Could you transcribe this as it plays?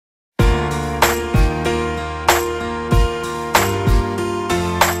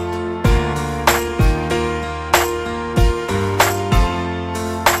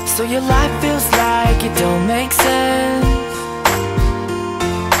your life feels like it don't make sense,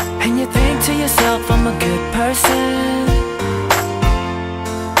 and you think to yourself, I'm a good person.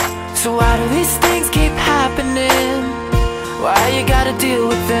 So why do these things keep happening? Why you gotta deal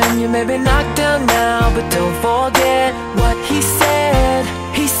with them? You may be knocked down now, but don't forget what he said.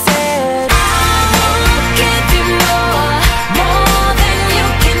 He said, I'll give you more than you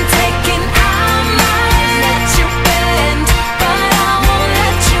can take, and I might let you bend, but I won't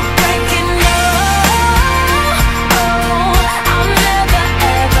let you break it. No, I'll never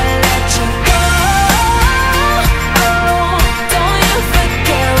ever let you go. Don't you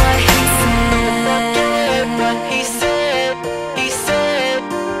forget what he said. What he said. He said,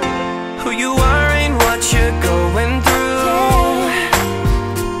 who you are ain't what you're going through,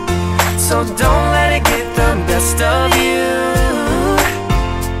 so don't let it get the best of you.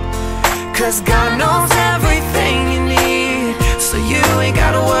 Cause God knows everything you need, so you ain't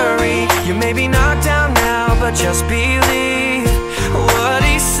gotta worry. You may be knocked down now, but just believe